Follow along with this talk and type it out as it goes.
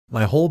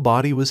My whole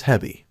body was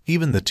heavy.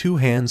 Even the two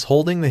hands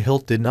holding the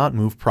hilt did not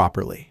move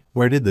properly.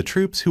 Where did the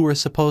troops who were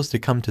supposed to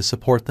come to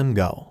support them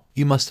go?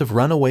 You must have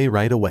run away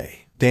right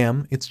away.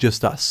 Damn, it's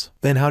just us.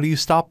 Then how do you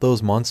stop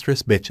those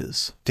monstrous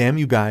bitches? Damn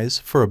you guys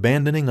for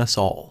abandoning us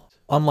all.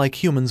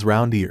 Unlike humans'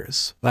 round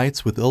ears,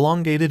 knights with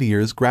elongated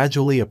ears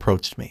gradually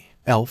approached me.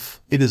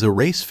 Elf, it is a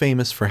race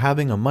famous for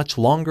having a much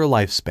longer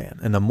lifespan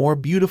and a more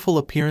beautiful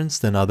appearance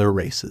than other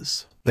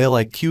races. They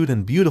like cute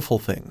and beautiful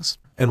things,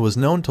 and was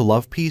known to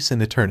love peace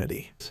and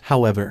eternity.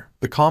 However,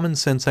 the common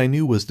sense I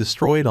knew was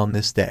destroyed on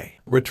this day.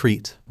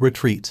 Retreat,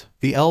 retreat.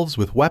 The elves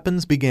with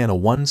weapons began a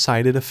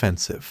one-sided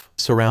offensive.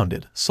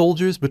 Surrounded,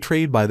 soldiers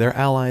betrayed by their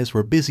allies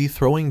were busy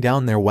throwing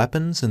down their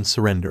weapons and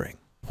surrendering.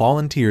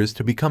 Volunteers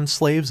to become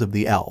slaves of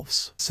the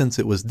elves. Since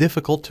it was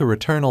difficult to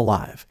return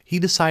alive, he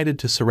decided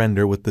to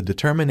surrender with the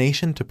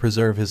determination to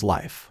preserve his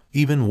life.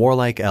 Even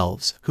warlike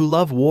elves, who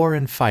love war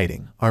and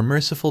fighting, are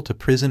merciful to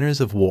prisoners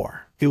of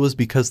war. It was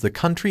because the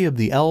country of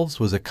the elves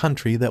was a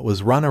country that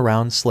was run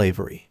around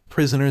slavery.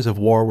 Prisoners of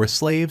war were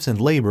slaves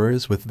and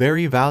laborers with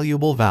very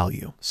valuable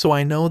value, so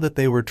I know that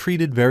they were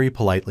treated very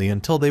politely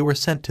until they were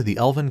sent to the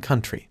elven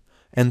country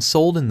and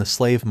sold in the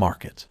slave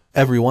market.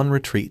 Everyone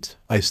retreat.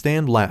 I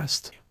stand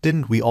last.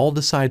 Didn't we all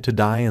decide to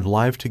die and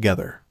live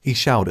together? He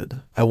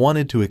shouted. I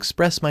wanted to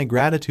express my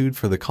gratitude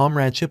for the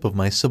comradeship of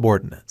my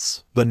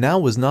subordinates. But now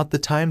was not the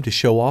time to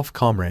show off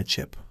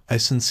comradeship. I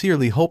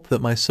sincerely hoped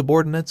that my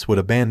subordinates would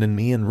abandon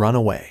me and run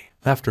away.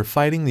 After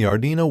fighting the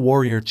Ardina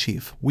warrior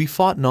chief, we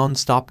fought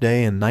non-stop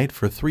day and night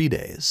for 3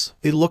 days.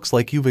 It looks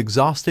like you've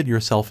exhausted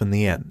yourself in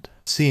the end,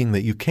 seeing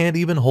that you can't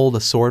even hold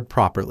a sword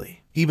properly.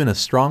 Even a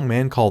strong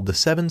man called the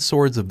Seven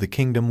Swords of the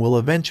Kingdom will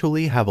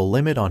eventually have a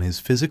limit on his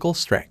physical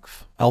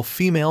strength. Elf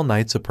female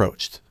knights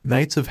approached.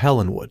 Knights of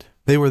Helenwood.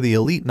 They were the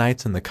elite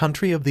knights in the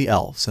country of the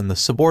elves and the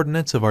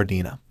subordinates of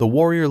Ardina, the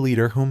warrior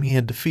leader whom he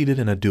had defeated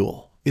in a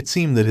duel. It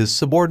seemed that his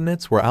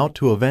subordinates were out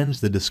to avenge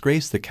the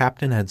disgrace the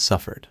captain had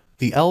suffered.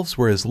 The elves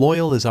were as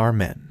loyal as our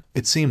men.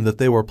 It seemed that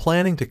they were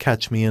planning to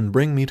catch me and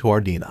bring me to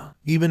Ardina.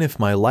 Even if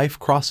my life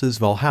crosses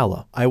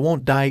Valhalla, I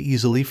won't die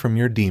easily from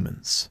your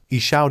demons, he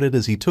shouted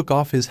as he took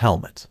off his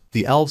helmet.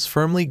 The elves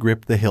firmly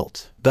gripped the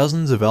hilt.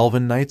 Dozens of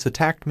elven knights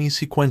attacked me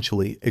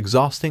sequentially,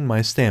 exhausting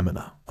my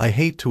stamina. I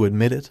hate to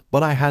admit it,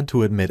 but I had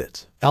to admit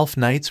it. Elf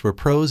knights were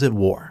pros at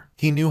war.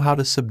 He knew how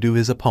to subdue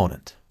his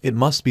opponent. It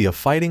must be a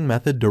fighting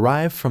method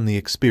derived from the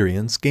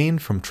experience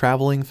gained from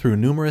traveling through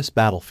numerous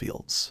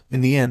battlefields. In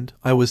the end,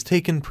 I was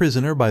taken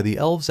prisoner by the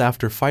elves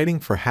after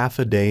fighting for half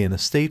a day in a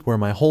state where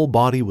my whole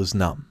body was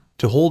numb.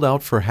 To hold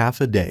out for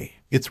half a day,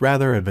 it's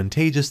rather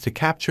advantageous to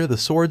capture the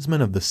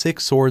swordsman of the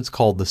 6 swords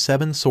called the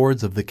 7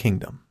 Swords of the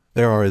Kingdom.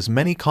 There are as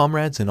many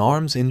comrades in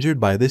arms injured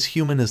by this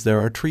human as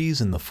there are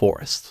trees in the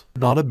forest.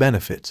 Not a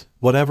benefit.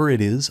 Whatever it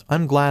is,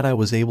 I'm glad I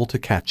was able to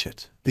catch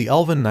it. The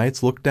elven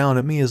knights looked down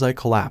at me as I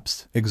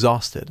collapsed,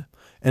 exhausted,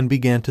 and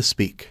began to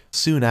speak.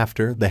 Soon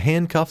after, the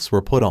handcuffs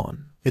were put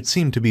on. It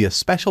seemed to be a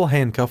special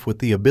handcuff with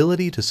the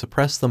ability to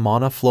suppress the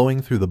mana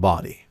flowing through the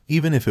body.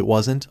 Even if it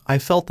wasn't, I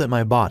felt that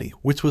my body,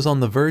 which was on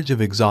the verge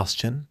of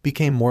exhaustion,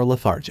 became more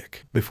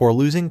lethargic. Before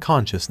losing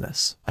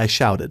consciousness, I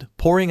shouted,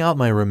 pouring out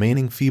my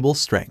remaining feeble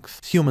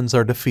strength. Humans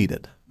are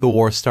defeated. The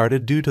war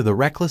started due to the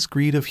reckless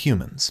greed of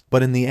humans,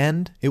 but in the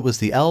end, it was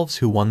the elves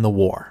who won the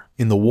war.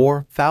 In the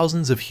war,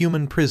 thousands of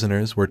human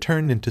prisoners were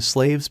turned into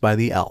slaves by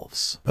the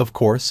elves. Of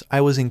course, I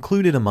was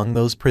included among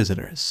those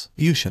prisoners.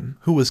 Yushin,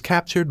 who was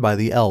captured by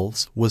the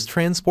elves, was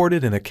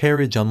transported in a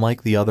carriage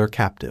unlike the other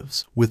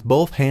captives, with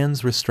both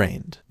hands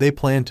restrained. They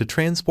planned to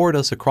transport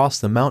us across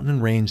the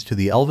mountain range to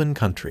the elven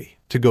country.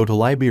 To go to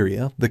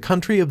Liberia, the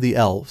country of the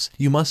elves,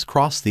 you must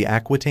cross the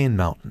Aquitaine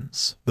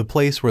Mountains. The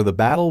place where the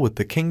battle with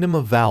the kingdom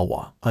of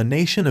Valois, a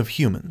nation of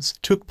humans,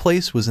 took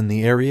place was in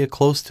the area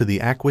close to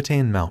the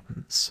Aquitaine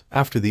Mountains.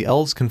 After the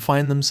elves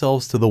confined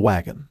themselves to the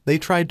wagon, they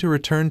tried to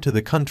return to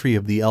the country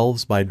of the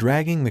elves by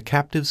dragging the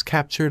captives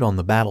captured on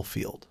the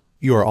battlefield.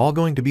 You are all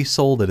going to be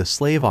sold at a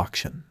slave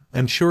auction.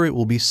 I'm sure it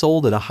will be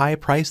sold at a high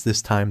price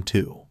this time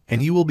too,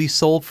 and you will be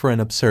sold for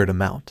an absurd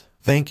amount.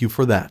 Thank you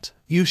for that.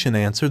 Yushin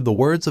answered the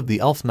words of the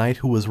elf knight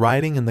who was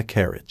riding in the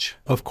carriage.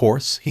 Of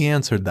course, he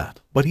answered that,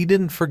 but he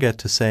didn't forget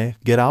to say,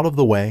 "Get out of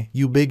the way,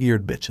 you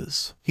big-eared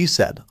bitches." He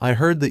said, "I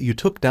heard that you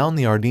took down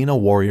the Ardina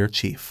warrior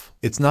chief.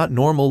 It's not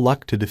normal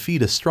luck to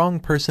defeat a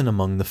strong person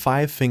among the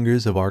 5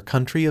 fingers of our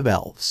country of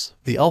elves."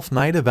 The elf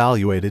knight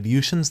evaluated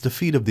Yushin's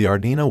defeat of the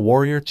Ardina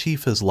warrior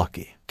chief as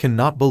lucky.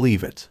 "Cannot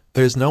believe it.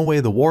 There's no way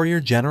the warrior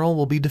general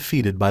will be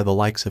defeated by the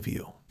likes of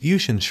you."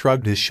 Yushin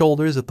shrugged his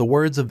shoulders at the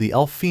words of the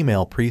elf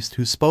female priest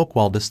who spoke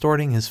while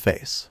distorting his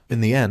face.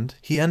 In the end,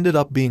 he ended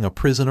up being a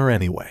prisoner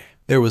anyway.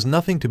 There was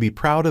nothing to be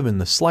proud of in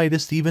the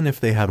slightest even if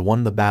they had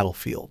won the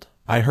battlefield.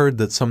 I heard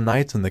that some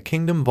knights in the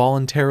kingdom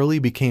voluntarily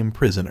became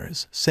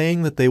prisoners,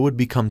 saying that they would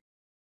become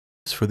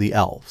for the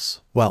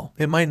elves. Well,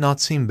 it might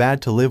not seem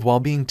bad to live while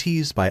being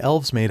teased by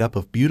elves made up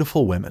of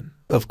beautiful women.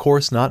 Of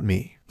course not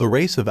me. The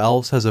race of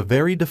elves has a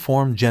very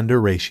deformed gender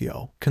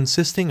ratio,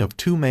 consisting of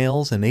 2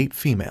 males and 8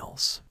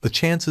 females. The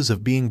chances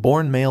of being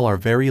born male are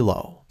very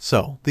low.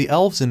 So, the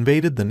elves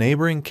invaded the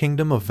neighboring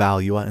kingdom of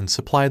Valua and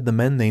supplied the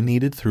men they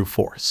needed through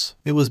force.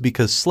 It was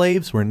because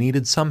slaves were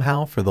needed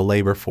somehow for the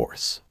labor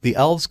force. The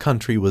elves'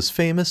 country was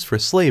famous for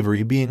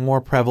slavery being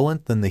more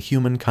prevalent than the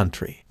human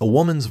country. A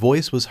woman's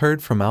voice was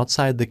heard from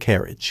outside the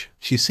carriage.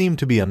 She seemed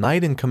to be a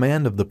knight in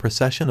command of the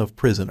procession of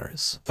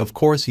prisoners. Of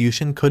course,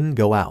 Yushin couldn't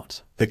go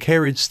out. The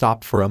carriage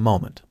stopped for a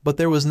moment, but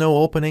there was no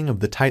opening of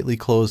the tightly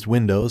closed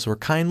windows or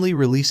kindly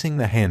releasing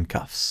the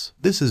handcuffs.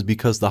 This is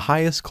because the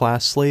highest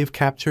class slave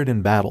captured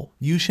in battle,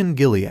 Yushin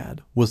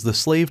Gilead, was the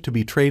slave to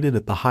be traded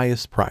at the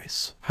highest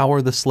price. How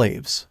are the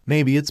slaves?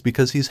 Maybe it's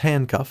because he's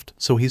handcuffed,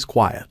 so he's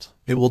quiet.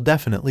 It will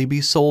definitely be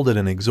sold at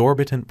an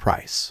exorbitant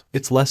price.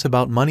 It's less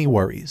about money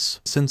worries.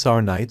 Since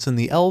our knights and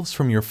the elves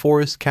from your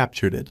forest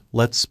captured it,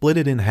 let's split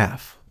it in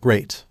half.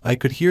 Great. I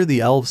could hear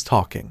the elves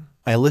talking.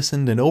 I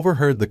listened and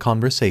overheard the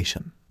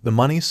conversation. The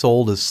money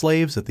sold as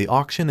slaves at the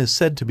auction is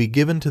said to be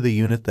given to the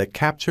unit that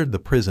captured the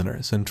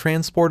prisoners and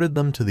transported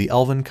them to the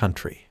elven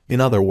country.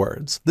 In other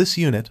words, this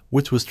unit,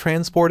 which was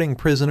transporting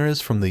prisoners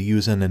from the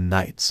Yuuzhan and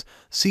Knights,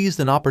 seized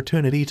an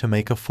opportunity to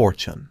make a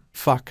fortune.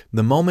 Fuck,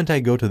 the moment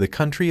I go to the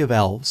country of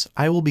elves,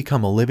 I will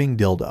become a living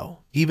dildo.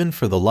 Even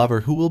for the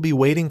lover who will be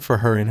waiting for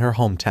her in her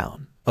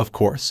hometown. Of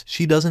course,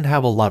 she doesn't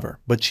have a lover,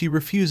 but she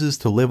refuses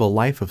to live a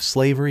life of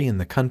slavery in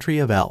the country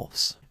of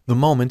elves. The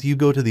moment you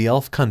go to the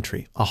elf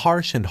country, a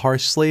harsh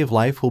slave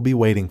life will be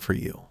waiting for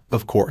you.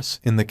 Of course,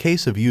 in the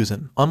case of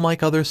Yuuzhan,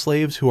 unlike other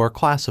slaves who are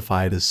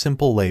classified as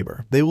simple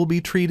labor, they will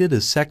be treated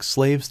as sex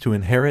slaves to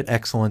inherit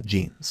excellent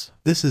genes.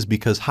 This is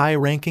because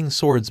high-ranking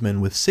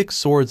swordsmen with 6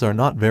 swords are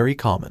not very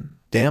common.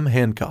 Damn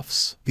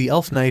handcuffs. The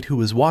elf knight who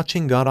was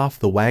watching got off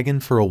the wagon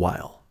for a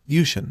while.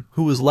 Yushin,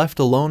 who was left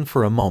alone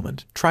for a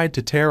moment, tried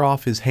to tear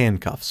off his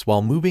handcuffs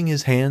while moving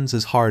his hands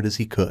as hard as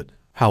he could.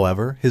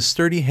 However, his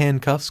sturdy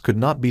handcuffs could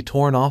not be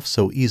torn off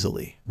so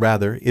easily.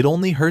 Rather, it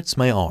only hurts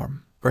my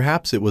arm.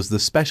 Perhaps it was the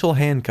special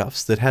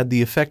handcuffs that had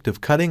the effect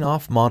of cutting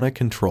off mana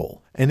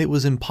control, and it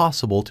was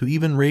impossible to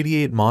even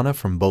radiate mana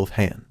from both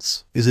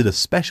hands. Is it a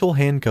special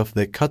handcuff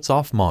that cuts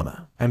off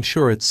mana? I'm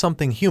sure it's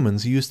something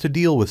humans used to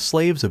deal with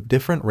slaves of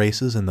different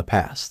races in the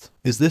past.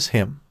 Is this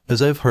him?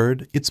 As I've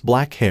heard, it's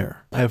black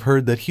hair. I've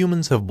heard that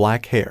humans have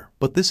black hair,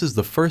 but this is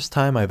the first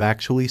time I've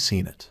actually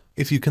seen it.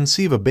 If you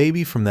conceive a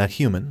baby from that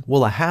human,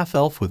 will a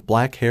half-elf with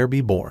black hair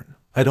be born?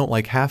 I don't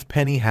like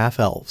half-penny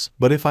half-elves,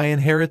 but if I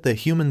inherit that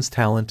human's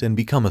talent and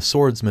become a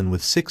swordsman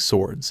with 6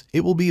 swords,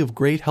 it will be of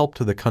great help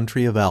to the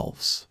country of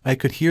elves. I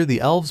could hear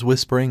the elves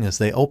whispering as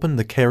they opened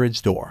the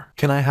carriage door.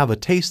 Can I have a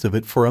taste of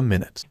it for a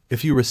minute?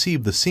 If you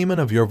receive the semen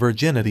of your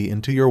virginity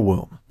into your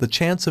womb, the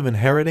chance of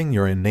inheriting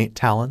your innate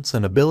talents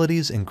and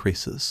abilities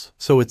increases.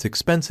 So it's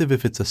expensive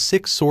if it's a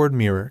 6-sword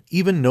mirror.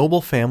 Even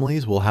noble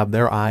families will have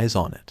their eyes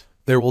on it.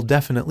 There will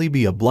definitely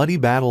be a bloody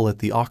battle at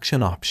the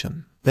auction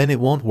option. Then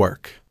it won't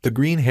work. The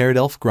green-haired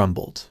elf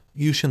grumbled.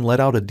 Yushin let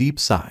out a deep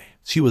sigh.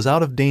 She was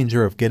out of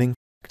danger of getting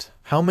f***ed.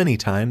 How many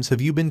times have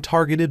you been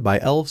targeted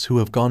by elves who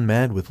have gone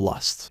mad with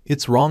lust?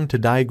 It's wrong to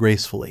die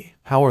gracefully.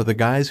 How are the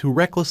guys who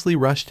recklessly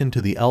rushed into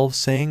the elves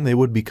saying they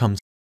would become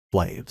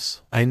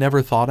slaves? I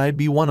never thought I'd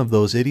be one of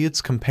those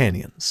idiots'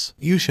 companions.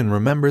 Yushin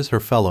remembers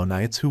her fellow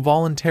knights who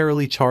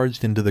voluntarily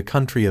charged into the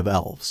country of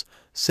elves,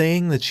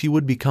 saying that she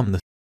would become the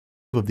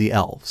of the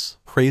elves.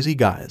 Crazy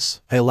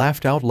guys. I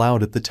laughed out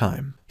loud at the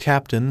time.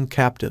 Captain,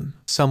 Captain,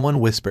 someone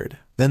whispered.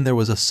 Then there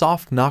was a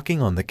soft knocking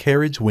on the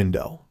carriage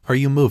window. Are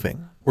you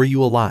moving? Were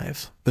you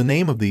alive? The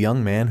name of the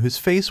young man whose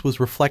face was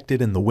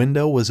reflected in the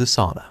window was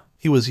Asana.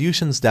 He was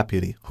Yushin's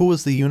deputy, who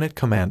was the unit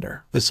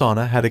commander.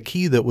 Asana had a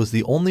key that was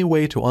the only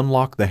way to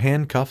unlock the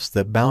handcuffs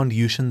that bound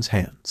Yushin's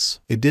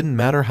hands. It didn't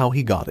matter how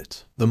he got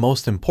it. The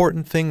most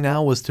important thing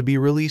now was to be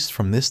released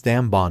from this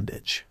damn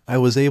bondage. I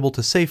was able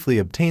to safely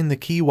obtain the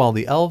key while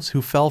the elves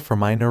who fell for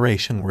my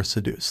narration were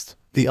seduced.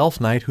 The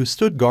elf knight who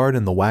stood guard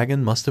in the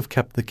wagon must have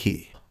kept the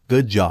key.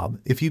 Good job.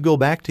 If you go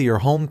back to your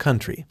home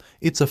country,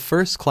 it's a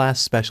first-class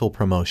special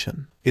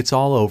promotion. It's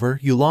all over,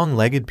 you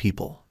long-legged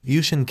people.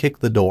 Yushin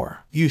kicked the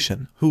door.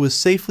 Yushin, who was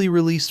safely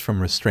released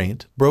from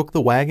restraint, broke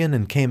the wagon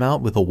and came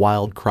out with a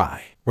wild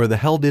cry. Where the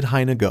hell did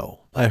Haina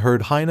go? I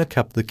heard Haina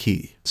kept the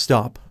key.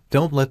 Stop.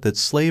 Don't let that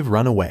slave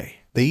run away.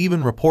 They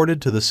even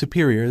reported to the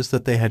superiors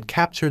that they had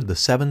captured the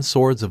 7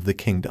 swords of the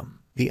kingdom.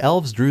 The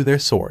elves drew their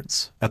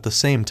swords. At the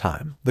same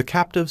time, the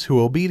captives who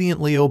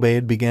obediently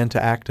obeyed began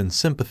to act in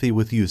sympathy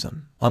with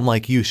Yuuzhan.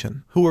 Unlike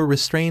Yushin, who were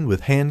restrained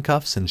with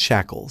handcuffs and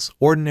shackles,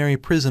 ordinary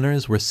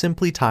prisoners were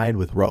simply tied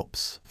with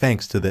ropes.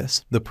 Thanks to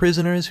this, the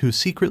prisoners who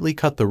secretly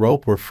cut the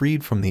rope were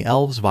freed from the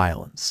elves'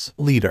 violence.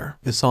 Leader,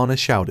 Asana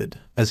shouted.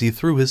 As he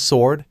threw his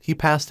sword, he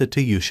passed it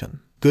to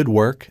Yushin. Good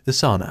work,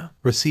 Asana.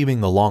 Receiving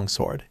the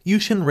longsword,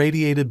 Yushin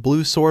radiated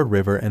Blue Sword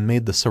River and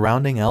made the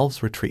surrounding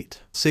elves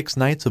retreat. 6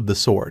 Knights of the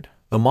Sword.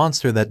 the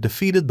monster that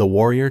defeated the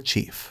warrior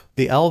chief.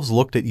 The elves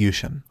looked at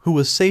Yushin, who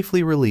was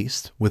safely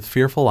released, with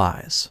fearful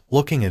eyes.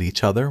 Looking at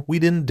each other, we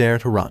didn't dare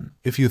to run.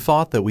 If you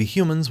thought that we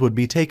humans would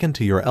be taken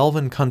to your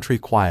elven country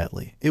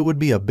quietly, it would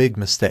be a big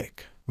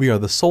mistake. We are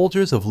the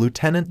soldiers of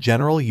Lieutenant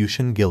General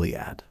Yushin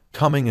Gilead.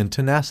 Coming and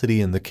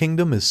tenacity in the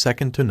kingdom is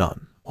second to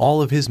none.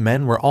 All of his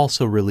men were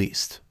also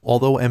released.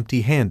 Although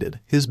empty-handed,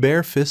 his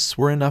bare fists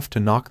were enough to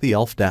knock the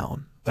elf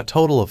down. A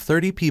total of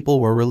 30 people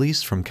were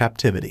released from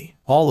captivity.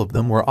 All of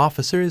them were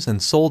officers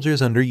and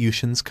soldiers under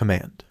Yushin's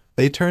command.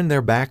 They turned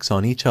their backs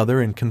on each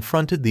other and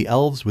confronted the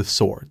elves with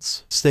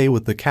swords. Stay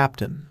with the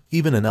captain.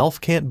 Even an elf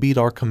can't beat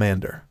our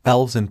commander.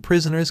 Elves and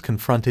prisoners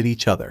confronted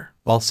each other,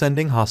 while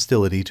sending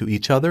hostility to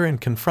each other and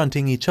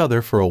confronting each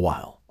other for a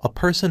while. A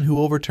person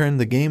who overturned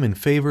the game in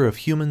favor of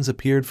humans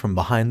appeared from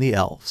behind the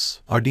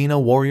elves. Ardina,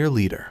 warrior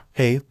leader.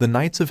 Hey, the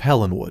Knights of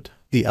Helenwood.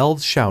 The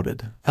elves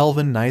shouted.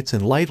 Elven knights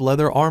in light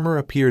leather armor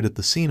appeared at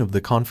the scene of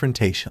the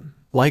confrontation.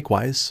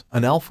 Likewise,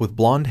 an elf with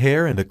blonde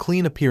hair and a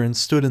clean appearance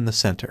stood in the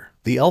center.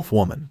 The elf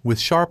woman, with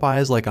sharp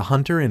eyes like a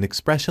hunter and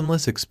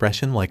expressionless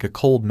expression like a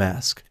cold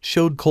mask,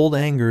 showed cold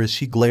anger as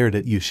she glared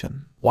at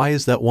Yushin. Why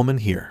is that woman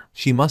here?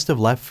 She must have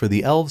left for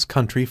the elves'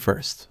 country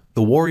first.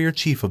 The warrior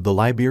chief of the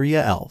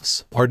Liberia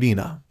elves,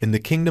 Ardina, in the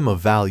kingdom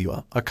of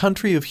Valua, a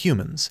country of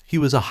humans, he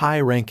was a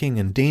high-ranking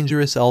and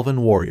dangerous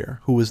elven warrior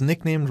who was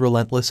nicknamed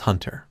Relentless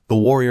Hunter. The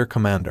warrior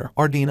commander,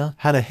 Ardina,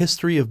 had a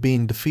history of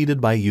being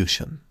defeated by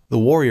Yushin. The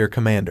warrior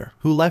commander,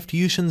 who left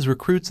Yushin's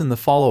recruits in the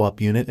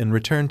follow-up unit and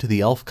returned to the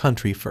elf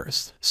country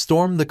first,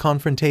 stormed the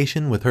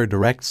confrontation with her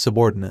direct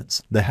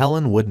subordinates, the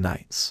Helenwood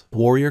Knights.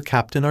 Warrior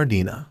Captain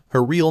Ardina.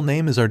 Her real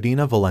name is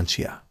Ardina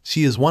Valencia.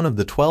 She is one of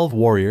the 12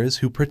 warriors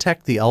who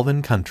protect the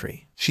elven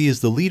country. She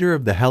is the leader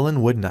of the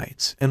Helenwood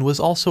Knights and was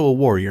also a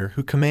warrior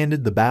who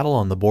commanded the battle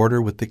on the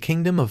border with the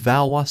kingdom of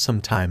Valwa some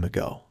time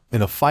ago.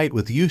 In a fight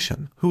with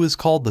Yushin, who is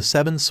called the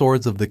Seven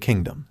Swords of the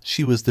Kingdom,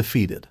 she was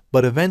defeated,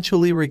 but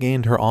eventually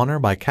regained her honor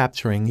by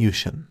capturing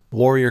Yushin.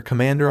 Warrior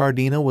Commander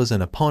Ardina was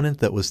an opponent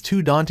that was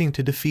too daunting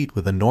to defeat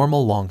with a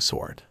normal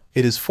longsword.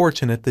 It is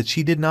fortunate that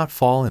she did not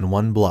fall in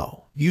one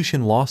blow.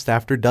 Yushin lost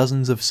after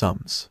dozens of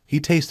sums. He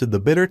tasted the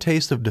bitter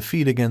taste of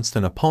defeat against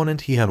an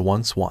opponent he had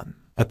once won.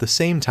 At the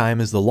same time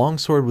as the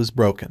longsword was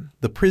broken,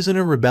 the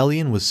prisoner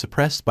rebellion was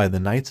suppressed by the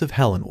Knights of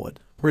Helenwood.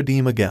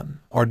 Redeem again,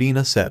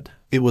 Ardina said.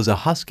 It was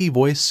a husky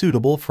voice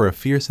suitable for a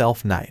fierce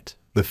elf knight.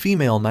 The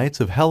female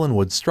Knights of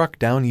Helenwood struck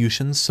down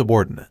Yushin's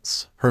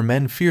subordinates. Her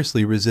men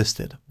fiercely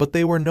resisted, but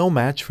they were no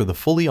match for the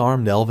fully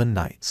armed elven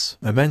knights.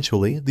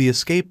 Eventually, the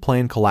escape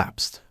plan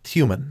collapsed.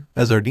 Human.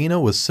 As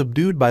Ardina was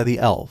subdued by the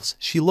elves,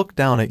 she looked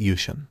down at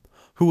Yushin,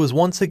 who was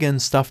once again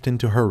stuffed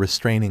into her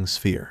restraining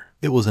sphere.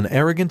 It was an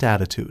arrogant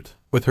attitude.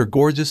 With her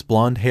gorgeous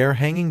blonde hair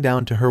hanging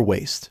down to her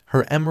waist,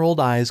 her emerald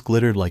eyes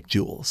glittered like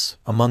jewels.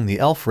 Among the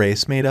elf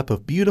race made up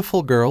of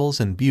beautiful girls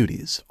and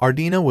beauties,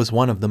 Ardina was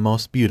one of the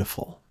most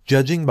beautiful.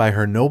 Judging by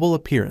her noble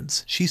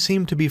appearance, she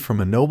seemed to be from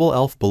a noble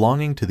elf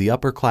belonging to the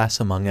upper class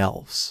among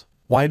elves.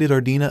 Why did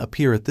Ardina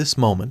appear at this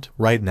moment,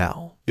 right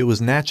now? It was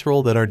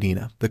natural that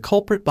Ardina, the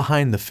culprit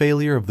behind the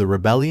failure of the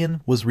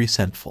rebellion, was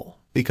resentful.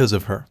 Because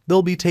of her,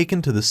 they'll be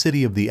taken to the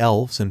city of the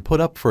elves and put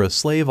up for a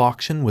slave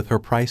auction with her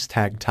price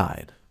tag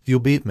tied. You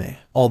beat me.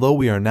 Although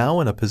we are now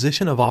in a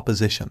position of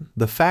opposition,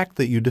 the fact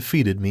that you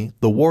defeated me,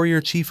 the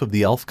warrior chief of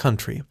the elf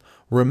country,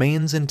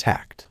 remains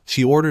intact.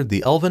 She ordered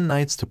the elven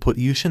knights to put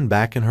Yushin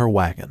back in her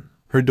wagon.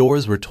 Her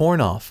doors were torn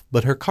off,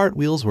 but her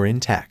cartwheels were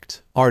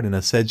intact.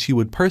 Ardina said she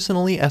would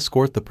personally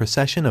escort the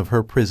procession of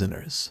her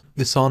prisoners.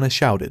 Isana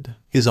shouted.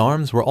 His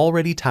arms were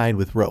already tied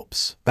with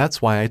ropes.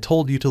 That's why I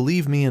told you to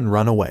leave me and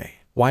run away.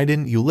 Why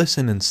didn't you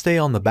listen and stay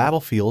on the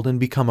battlefield and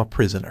become a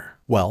prisoner?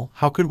 Well,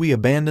 how could we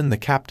abandon the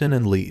captain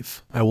and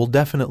leave? I will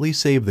definitely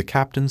save the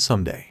captain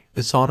someday,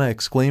 Isana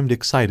exclaimed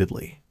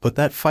excitedly. But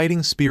that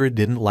fighting spirit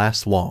didn't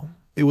last long.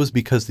 It was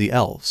because the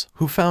elves,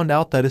 who found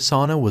out that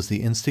Isana was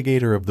the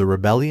instigator of the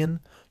rebellion,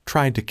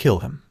 tried to kill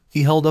him.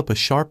 He held up a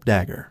sharp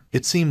dagger.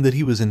 It seemed that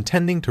he was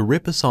intending to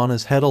rip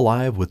Isana's head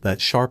alive with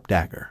that sharp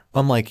dagger.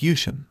 Unlike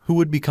Yushin, who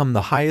would become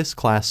the highest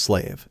class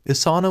slave,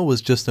 Isana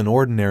was just an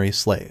ordinary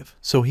slave,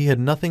 so he had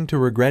nothing to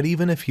regret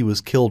even if he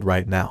was killed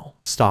right now.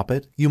 Stop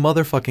it, you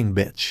motherfucking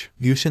bitch,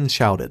 Yushin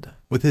shouted.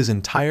 With his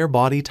entire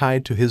body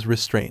tied to his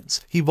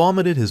restraints, he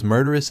vomited his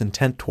murderous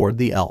intent toward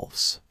the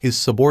elves. His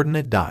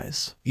subordinate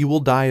dies. You will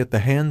die at the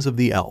hands of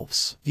the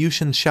elves.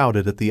 Yushin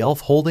shouted at the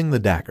elf holding the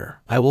dagger.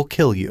 I will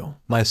kill you.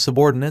 My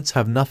subordinates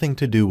have nothing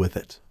to do with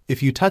it.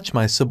 If you touch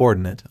my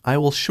subordinate, I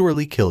will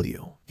surely kill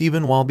you.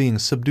 Even while being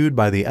subdued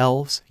by the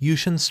elves,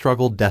 Yushin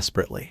struggled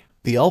desperately.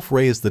 The elf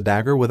raised the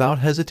dagger without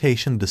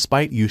hesitation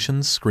despite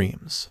Yushin's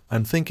screams.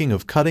 I'm thinking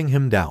of cutting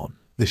him down.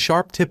 The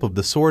sharp tip of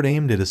the sword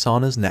aimed at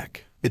Isana's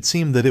neck. It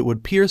seemed that it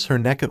would pierce her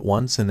neck at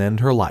once and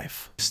end her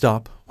life.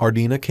 Stop.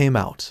 Ardina came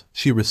out.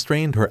 She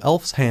restrained her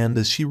elf's hand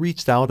as she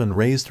reached out and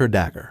raised her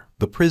dagger.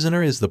 The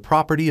prisoner is the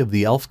property of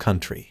the elf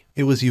country.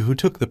 It was you who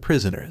took the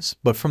prisoners,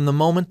 but from the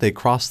moment they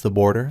crossed the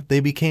border, they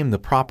became the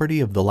property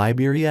of the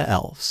Liberia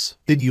elves.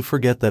 Did you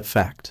forget that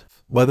fact?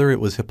 Whether it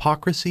was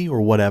hypocrisy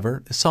or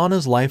whatever,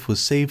 Isana's life was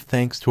saved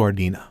thanks to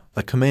Ardina.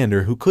 A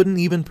commander who couldn't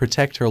even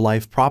protect her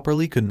life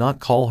properly could not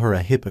call her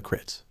a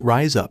hypocrite.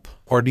 Rise up,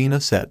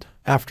 Ardina said.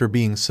 After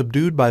being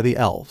subdued by the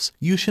elves,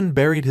 Yushin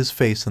buried his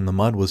face in the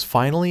mud, was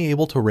finally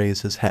able to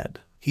raise his head.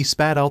 He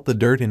spat out the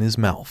dirt in his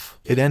mouth.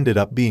 It ended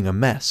up being a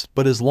mess,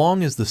 but as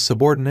long as the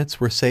subordinates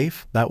were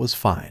safe, that was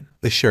fine.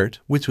 The shirt,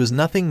 which was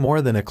nothing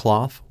more than a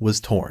cloth, was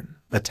torn.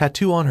 A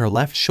tattoo on her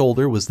left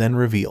shoulder was then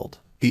revealed.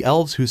 The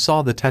elves who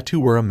saw the tattoo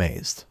were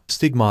amazed.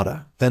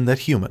 Stigmata, then that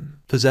human,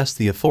 possessed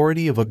the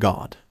authority of a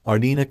god.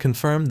 Ardina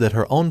confirmed that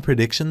her own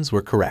predictions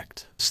were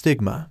correct.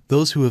 Stigma,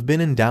 those who have been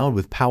endowed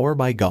with power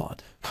by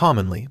God.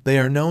 Commonly, they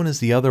are known as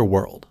the other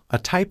world, a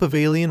type of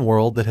alien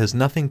world that has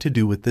nothing to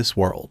do with this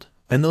world.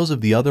 And those of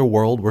the other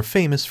world were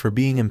famous for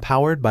being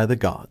empowered by the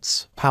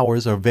gods.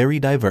 Powers are very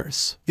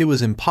diverse. It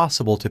was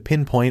impossible to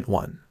pinpoint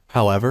one.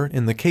 However,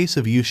 in the case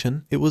of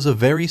Yushin, it was a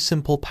very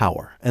simple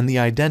power, and the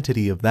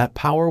identity of that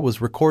power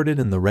was recorded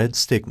in the red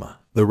stigma.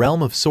 The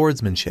realm of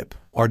swordsmanship,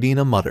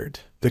 Ardina muttered.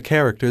 The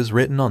characters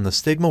written on the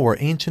stigma were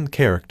ancient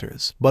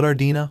characters, but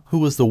Ardina, who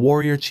was the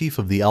warrior chief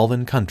of the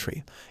elven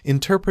country,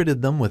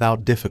 interpreted them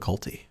without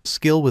difficulty.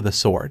 Skill with a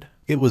sword.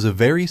 It was a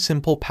very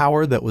simple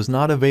power that was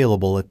not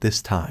available at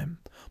this time,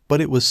 but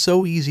it was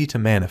so easy to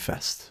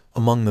manifest.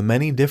 Among the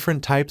many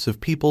different types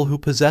of people who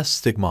possess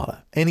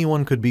stigmata,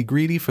 anyone could be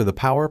greedy for the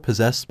power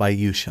possessed by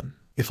Yushin.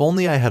 If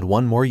only I had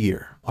one more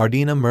year,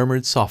 Ardina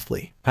murmured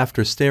softly.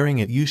 After staring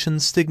at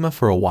Yushin's stigma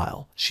for a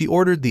while, she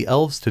ordered the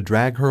elves to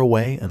drag her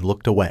away and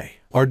looked away.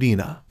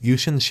 Ardina,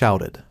 Yushin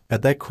shouted.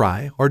 At that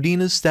cry,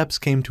 Ardina's steps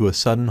came to a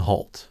sudden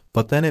halt.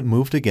 But then it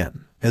moved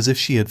again. As if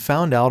she had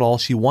found out all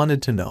she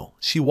wanted to know,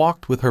 she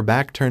walked with her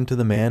back turned to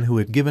the man who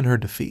had given her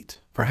defeat.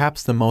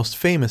 Perhaps the most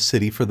famous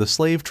city for the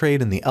slave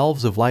trade in the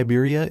elves of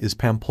Liberia is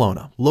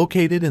Pamplona,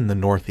 located in the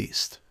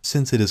northeast.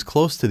 Since it is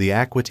close to the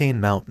Aquitaine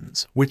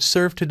Mountains, which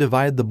serve to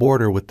divide the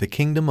border with the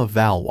kingdom of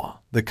Valois,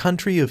 the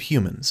country of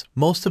humans,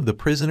 most of the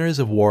prisoners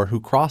of war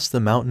who cross the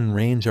mountain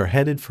range are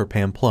headed for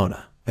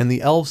Pamplona, and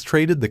the elves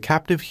traded the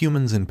captive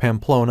humans in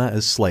Pamplona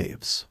as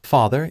slaves.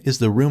 Father, is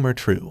the rumor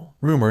true?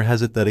 Rumor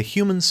has it that a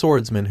human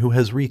swordsman who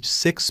has reached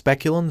 6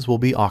 speculums will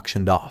be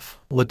auctioned off.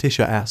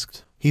 Letitia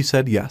asked. He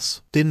said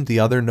yes. Didn't the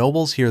other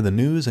nobles hear the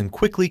news and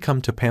quickly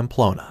come to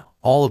Pamplona?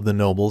 All of the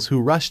nobles who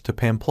rushed to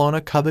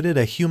Pamplona coveted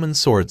a human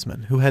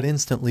swordsman who had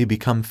instantly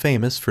become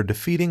famous for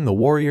defeating the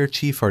warrior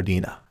chief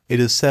Ardina. It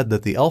is said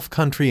that the elf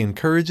country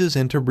encourages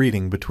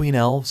interbreeding between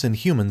elves and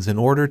humans in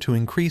order to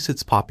increase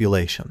its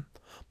population.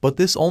 But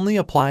this only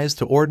applies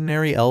to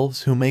ordinary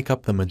elves who make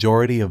up the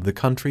majority of the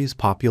country's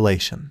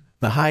population.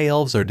 The high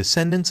elves are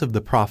descendants of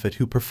the prophet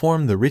who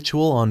performed the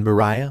ritual on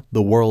Beriah,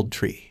 the world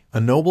tree. A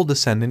noble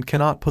descendant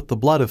cannot put the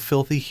blood of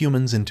filthy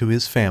humans into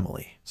his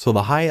family, so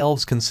the high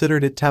elves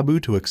considered it taboo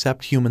to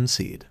accept human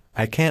seed.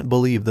 I can't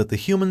believe that the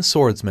human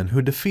swordsman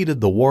who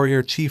defeated the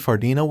warrior chief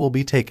Ardina will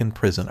be taken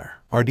prisoner.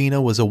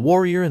 Ardina was a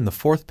warrior in the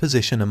 4th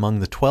position among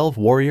the 12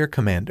 warrior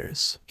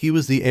commanders. He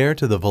was the heir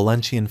to the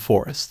Valencian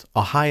forest,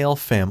 a high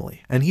elf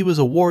family, and he was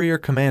a warrior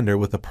commander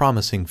with a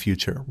promising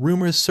future,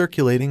 rumors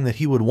circulating that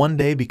he would one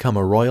day become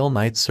a royal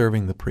knight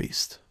serving the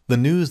priest. The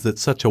news that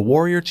such a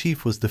warrior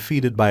chief was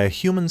defeated by a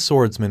human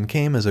swordsman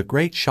came as a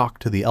great shock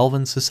to the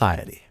elven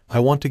society. I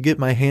want to get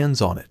my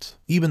hands on it.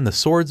 Even the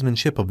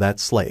swordsmanship of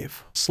that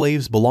slave.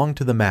 Slaves belong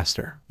to the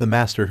master. The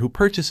master who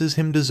purchases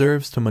him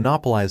deserves to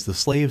monopolize the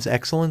slave's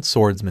excellent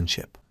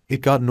swordsmanship. It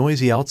got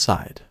noisy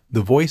outside.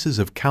 The voices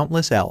of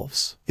countless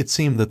elves. It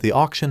seemed that the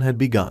auction had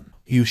begun.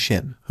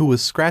 Yushin, who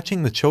was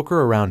scratching the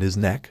choker around his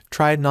neck,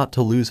 tried not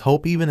to lose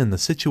hope even in the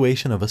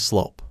situation of a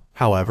slope.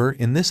 However,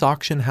 in this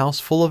auction house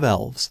full of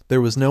elves, there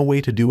was no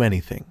way to do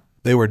anything.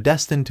 They were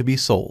destined to be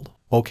sold.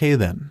 Okay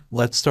then,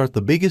 let's start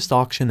the biggest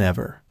auction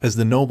ever. As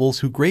the nobles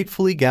who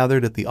gratefully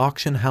gathered at the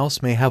auction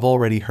house may have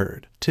already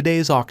heard,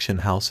 today's auction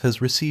house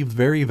has received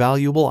very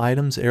valuable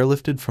items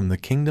airlifted from the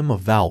kingdom of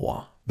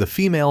Valois. The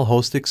female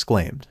host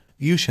exclaimed.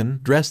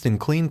 Yushin, dressed in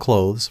clean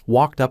clothes,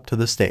 walked up to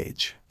the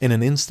stage. In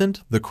an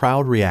instant, the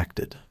crowd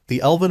reacted. The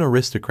elven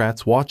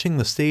aristocrats watching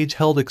the stage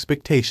held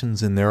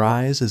expectations in their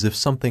eyes as if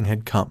something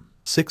had come.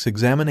 6.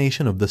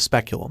 Examination of the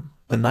speculum.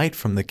 A knight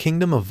from the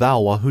kingdom of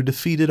Valois who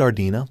defeated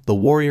Ardina, the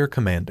warrior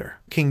commander.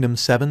 Kingdom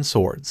 7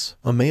 swords.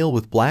 A male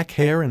with black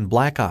hair and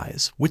black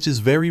eyes, which is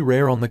very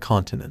rare on the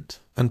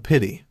continent. And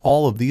pity.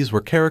 All of these were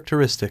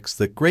characteristics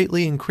that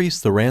greatly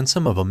increased the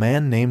ransom of a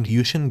man named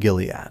Yushin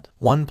Gilead.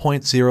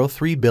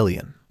 1.03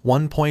 billion.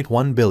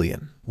 1.1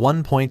 billion.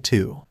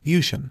 1.2.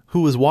 Yushin,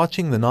 who was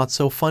watching the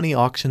not-so-funny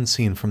auction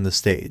scene from the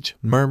stage,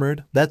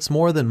 murmured, "That's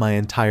more than my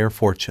entire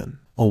fortune.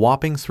 A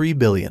whopping 3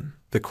 billion.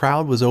 The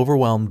crowd was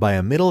overwhelmed by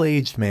a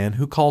middle-aged man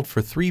who called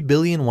for 3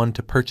 billion won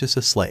to purchase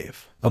a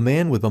slave. A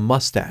man with a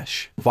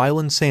mustache,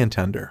 Violent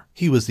Santander.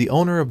 He was the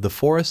owner of the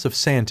forest of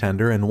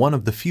Santander and one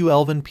of the few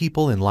elven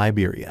people in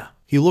Liberia.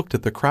 He looked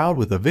at the crowd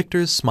with a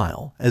victor's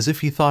smile, as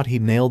if he thought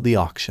he'd nailed the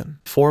auction.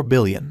 4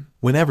 billion.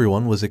 When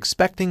everyone was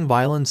expecting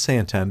Violet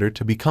Santander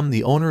to become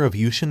the owner of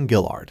Yushin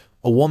Gillard,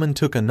 a woman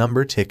took a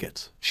number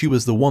ticket. She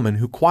was the woman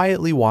who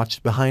quietly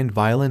watched behind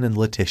Violet and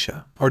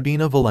Letitia.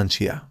 Ardina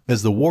Valencia.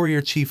 As the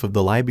warrior chief of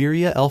the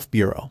Liberia Elf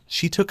Bureau,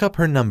 she took up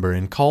her number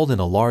and called in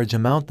a large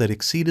amount that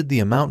exceeded the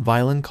amount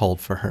Violet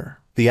called for her.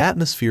 The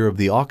atmosphere of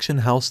the auction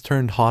house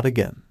turned hot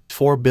again.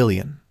 4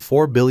 billion.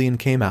 4 billion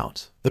came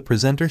out. The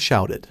presenter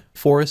shouted.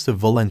 Forest of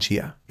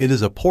Valencia. It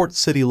is a port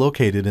city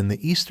located in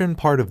the eastern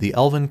part of the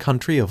elven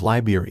country of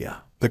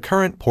Liberia. The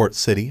current port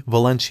city,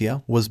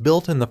 Valencia, was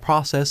built in the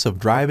process of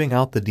driving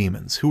out the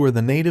demons who were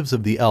the natives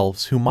of the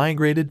elves who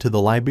migrated to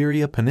the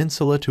Liberia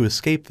Peninsula to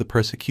escape the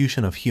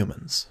persecution of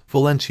humans.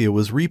 Valencia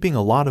was reaping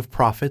a lot of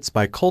profits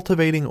by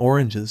cultivating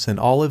oranges and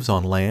olives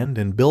on land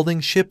and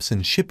building ships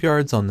and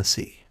shipyards on the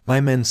sea. My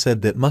men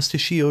said that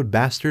mustachioed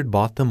bastard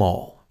bought them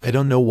all. I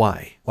don't know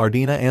why.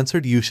 Ardina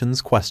answered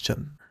Yushin's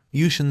question.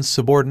 Yushin's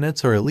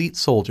subordinates are elite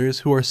soldiers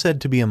who are said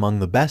to be among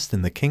the best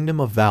in the kingdom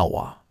of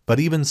Valois. But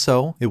even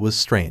so, it was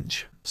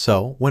strange.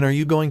 So, when are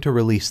you going to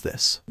release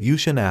this?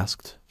 Yushin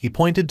asked. He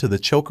pointed to the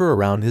choker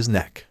around his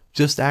neck.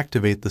 Just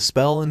activate the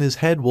spell and his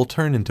head will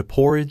turn into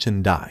porridge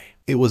and die.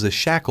 It was a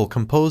shackle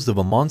composed of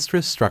a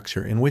monstrous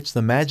structure in which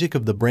the magic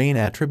of the brain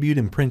attribute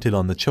imprinted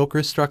on the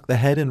choker struck the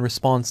head in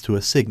response to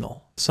a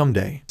signal.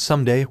 Someday,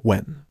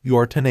 when? You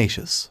are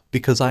tenacious.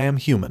 Because I am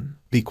human.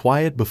 Be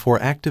quiet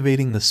before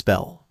activating the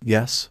spell.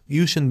 Yes,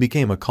 Yushin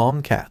became a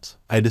calm cat.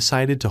 I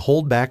decided to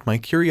hold back my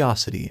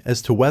curiosity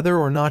as to whether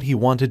or not he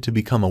wanted to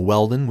become a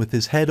Weldon with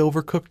his head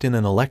overcooked in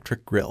an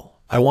electric grill.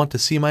 I want to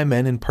see my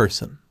men in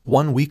person.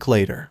 1 week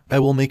later, I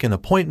will make an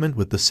appointment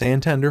with the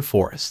Santander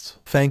Forest.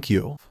 Thank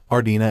you.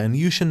 Ardina and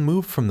Yushin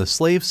moved from the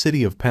slave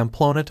city of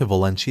Pamplona to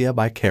Valencia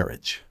by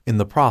carriage. In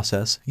the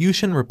process,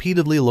 Yushin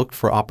repeatedly looked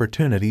for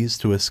opportunities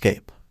to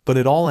escape. But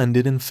it all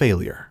ended in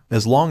failure.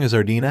 As long as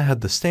Ardina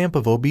had the stamp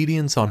of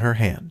obedience on her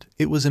hand,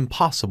 it was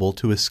impossible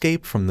to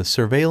escape from the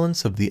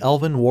surveillance of the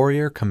elven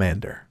warrior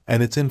commander.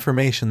 And it's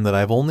information that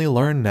I've only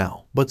learned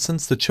now, but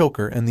since the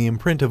choker and the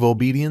imprint of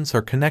obedience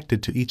are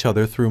connected to each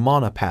other through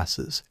mana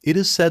passes, it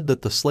is said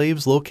that the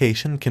slave's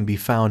location can be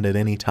found at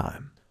any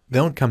time.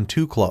 Don't come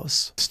too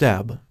close.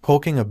 Stab.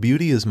 Poking a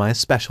beauty is my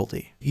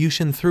specialty.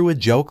 Yushin threw a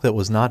joke that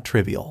was not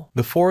trivial.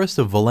 The forest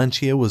of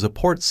Valencia was a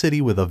port city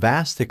with a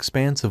vast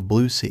expanse of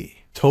blue sea.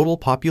 Total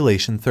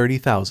population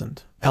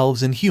 30,000.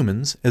 Elves and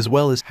humans, as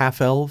well as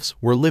half-elves,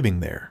 were living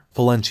there.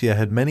 Valencia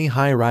had many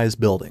high-rise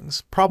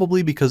buildings,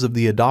 probably because of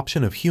the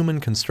adoption of human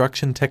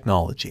construction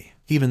technology.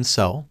 Even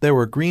so, there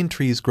were green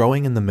trees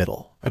growing in the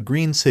middle. A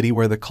green city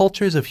where the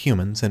cultures of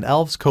humans and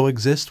elves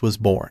coexist was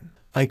born.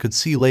 I could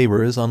see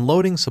laborers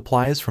unloading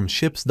supplies from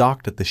ships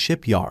docked at the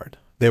shipyard.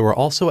 There were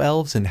also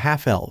elves and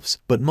half-elves,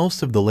 but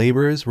most of the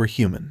laborers were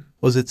human.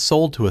 Was it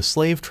sold to a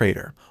slave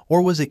trader,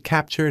 or was it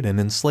captured and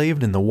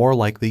enslaved in the war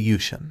like the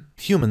Yushin?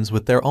 Humans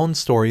with their own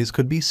stories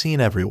could be seen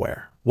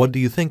everywhere. What do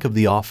you think of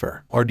the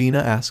offer?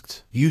 Ardina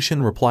asked.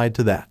 Yushin replied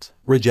to that.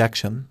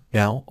 Rejection.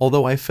 Now,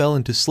 although I fell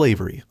into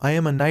slavery, I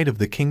am a knight of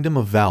the kingdom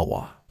of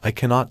Valois. I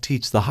cannot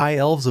teach the high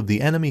elves of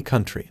the enemy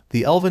country,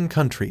 the elven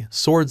country,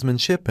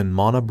 swordsmanship and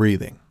mana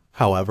breathing.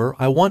 However,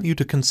 I want you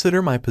to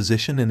consider my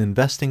position in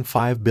investing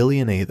 5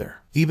 billion Aether.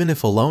 Even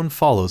if a loan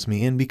follows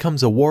me and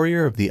becomes a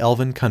warrior of the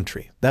elven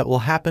country, that will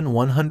happen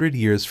 100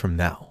 years from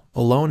now.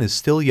 Alone is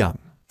still young.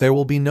 There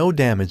will be no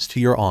damage to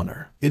your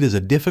honor. It is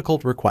a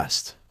difficult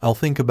request. I'll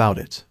think about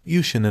it.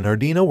 Yushin and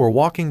Ardina were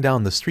walking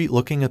down the street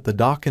looking at the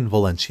dock in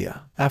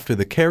Valencia. After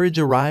the carriage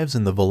arrives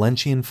in the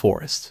Valencian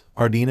forest,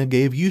 Ardina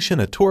gave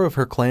Yushin a tour of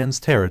her clan's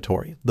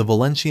territory, the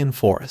Valencian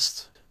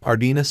forest.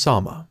 Ardina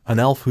Sama, an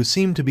elf who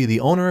seemed to be the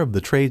owner of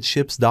the trade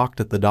ships docked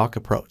at the dock,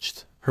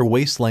 approached. Her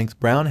waist-length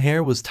brown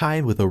hair was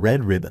tied with a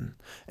red ribbon,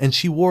 and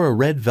she wore a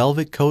red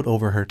velvet coat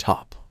over her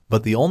top.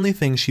 But the only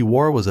thing she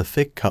wore was a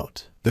thick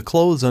coat. The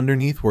clothes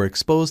underneath were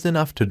exposed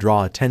enough to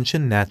draw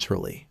attention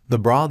naturally. The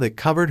bra that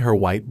covered her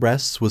white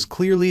breasts was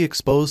clearly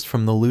exposed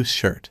from the loose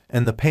shirt,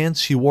 and the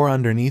pants she wore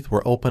underneath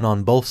were open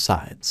on both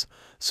sides,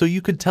 so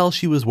you could tell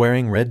she was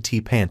wearing red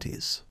tea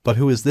panties. But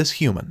who is this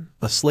human?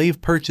 A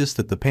slave purchased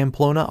at the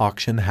Pamplona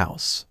auction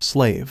house.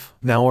 Slave.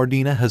 Now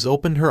Ardina has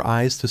opened her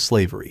eyes to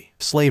slavery.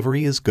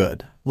 Slavery is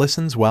good,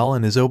 listens well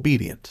and is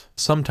obedient.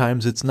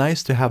 Sometimes it's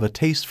nice to have a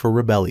taste for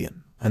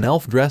rebellion. An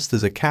elf dressed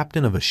as a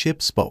captain of a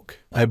ship spoke.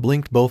 I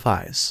blinked both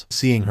eyes.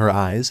 Seeing her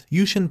eyes,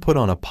 Yushin put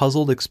on a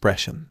puzzled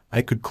expression.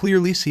 I could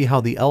clearly see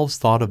how the elves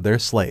thought of their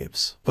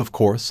slaves. Of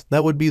course,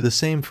 that would be the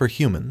same for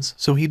humans,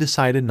 so he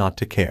decided not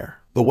to care.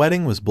 The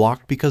wedding was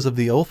blocked because of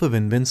the oath of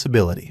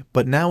invincibility,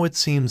 but now it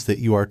seems that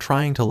you are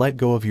trying to let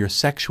go of your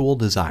sexual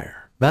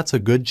desire. That's a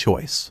good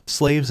choice.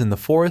 Slaves in the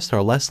forest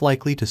are less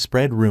likely to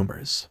spread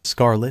rumors.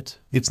 Scarlet,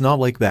 it's not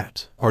like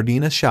that,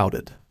 Ardina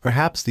shouted.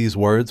 Perhaps these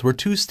words were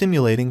too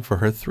stimulating for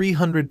her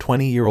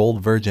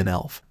 320-year-old virgin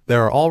elf.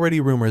 There are already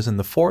rumors in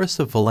the forest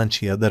of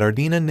Valencia that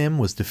Ardina Nim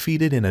was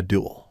defeated in a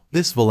duel.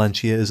 This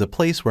Valencia is a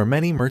place where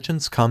many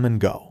merchants come and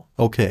go.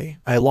 Okay,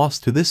 I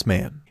lost to this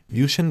man,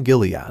 Yushin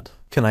Gilead.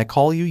 Can I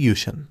call you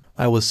Yushin?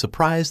 I was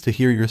surprised to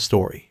hear your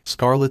story.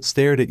 Scarlet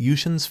stared at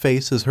Yushin's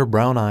face as her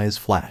brown eyes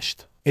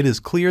flashed. It is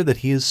clear that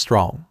he is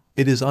strong.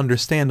 It is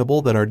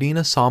understandable that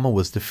Ardina-sama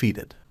was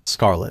defeated.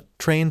 Scarlet,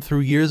 trained through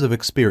years of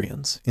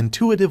experience,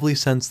 intuitively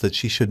sensed that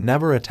she should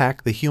never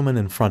attack the human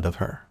in front of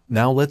her.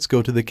 Now let's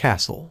go to the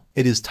castle.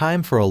 It is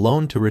time for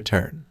Alone to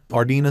return,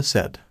 Ardina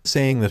said.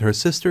 Saying that her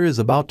sister is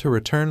about to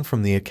return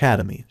from the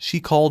academy, she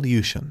called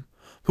Yushin,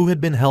 who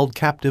had been held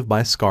captive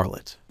by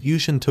Scarlet.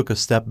 Yushin took a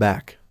step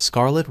back.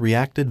 Scarlet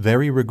reacted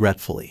very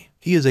regretfully.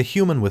 He is a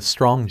human with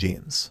strong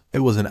genes. It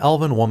was an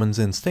elven woman's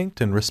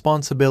instinct and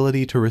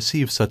responsibility to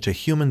receive such a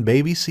human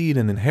baby seed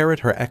and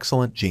inherit her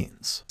excellent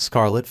genes.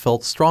 Scarlet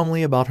felt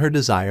strongly about her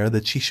desire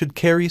that she should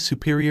carry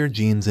superior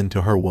genes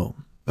into her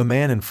womb. The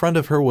man in front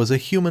of her was a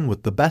human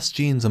with the best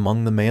genes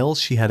among the males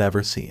she had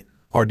ever seen.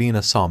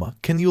 Ardina-sama,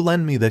 can you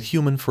lend me that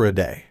human for a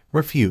day?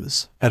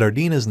 Refuse. At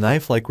Ardina's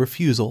knife-like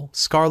refusal,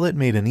 Scarlet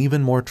made an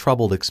even more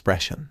troubled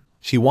expression.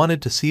 She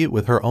wanted to see it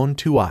with her own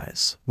two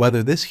eyes,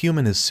 whether this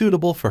human is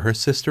suitable for her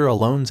sister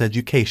Alone's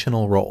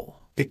educational role.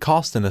 It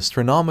cost an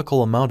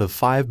astronomical amount of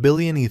 5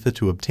 billion ether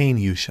to obtain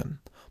Yushin,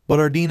 but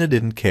Ardina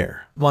didn't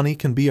care. Money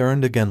can be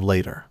earned again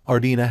later.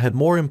 Ardina had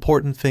more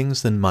important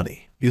things than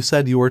money. You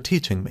said you were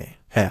teaching me.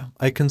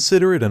 I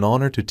consider it an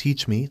honor to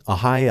teach me, a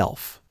high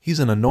elf. He's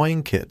an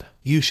annoying kid.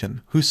 Yushin,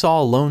 who saw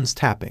Alone's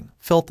tapping,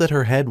 felt that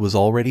her head was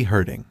already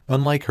hurting.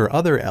 Unlike her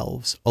other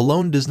elves,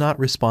 Alone does not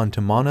respond to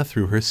mana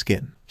through her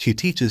skin. She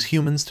teaches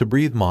humans to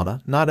breathe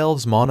mana, not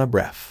elves' mana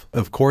breath.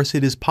 Of course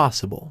it is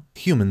possible.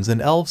 Humans and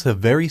elves have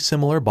very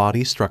similar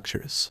body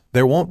structures.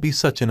 There won't be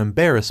such an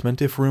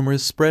embarrassment if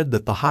rumors spread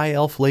that the high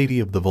elf lady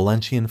of the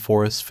Valencian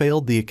Forest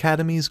failed the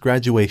Academy's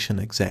graduation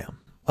exam.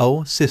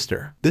 Oh,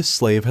 sister, this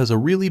slave has a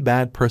really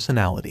bad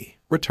personality.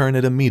 Return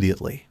it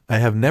immediately. I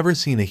have never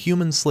seen a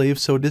human slave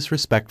so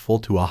disrespectful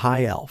to a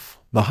high elf.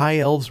 The high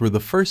elves were the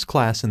first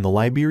class in the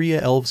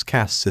Liberia elves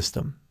caste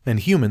system, and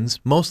humans,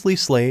 mostly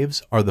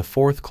slaves, are the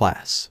fourth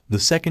class. The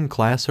second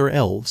class are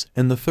elves,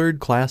 and the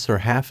third class are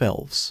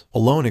half-elves.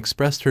 Alone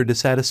expressed her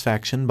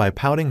dissatisfaction by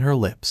pouting her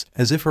lips,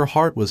 as if her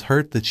heart was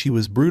hurt that she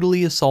was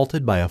brutally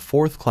assaulted by a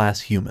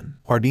fourth-class human.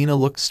 Ardina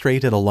looked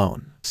straight at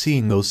Alone.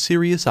 Seeing those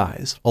serious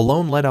eyes,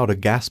 Alone let out a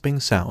gasping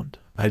sound.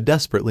 I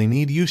desperately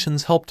need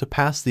Yushin's help to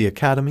pass the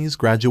Academy's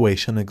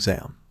graduation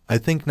exam. I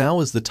think now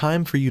is the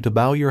time for you to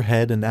bow your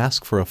head and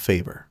ask for a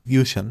favor.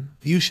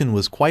 Yushin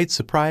was quite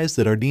surprised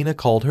that Ardina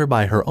called her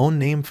by her own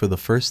name for the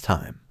first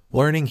time.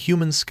 Learning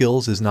human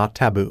skills is not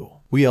taboo.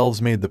 We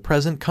elves made the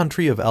present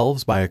country of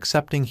elves by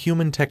accepting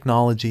human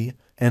technology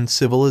and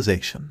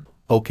civilization.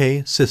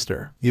 Okay,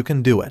 sister, you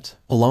can do it.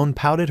 Alone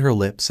pouted her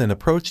lips and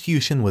approached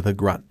Yushin with a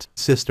grunt.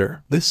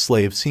 Sister, this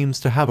slave seems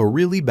to have a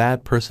really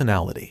bad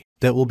personality.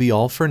 That will be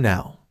all for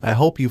now. I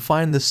hope you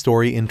find this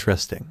story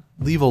interesting.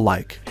 Leave a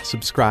like,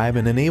 subscribe,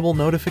 and enable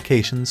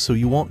notifications so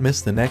you won't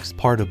miss the next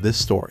part of this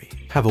story.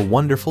 Have a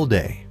wonderful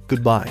day.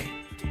 Goodbye.